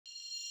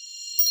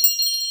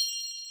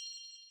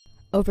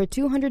Over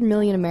 200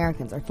 million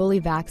Americans are fully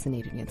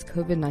vaccinated against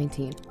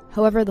COVID-19.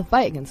 However, the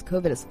fight against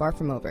COVID is far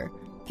from over.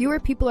 Fewer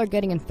people are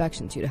getting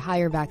infections due to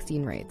higher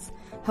vaccine rates.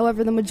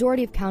 However, the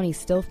majority of counties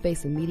still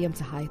face a medium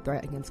to high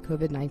threat against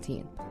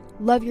COVID-19.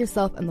 Love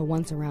yourself and the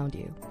ones around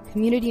you.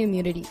 Community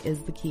immunity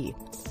is the key.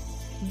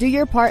 Do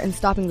your part in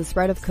stopping the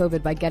spread of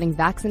COVID by getting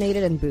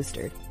vaccinated and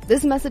boosted.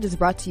 This message is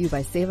brought to you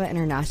by Sewa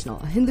International,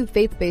 a Hindu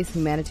faith-based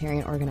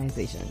humanitarian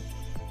organization.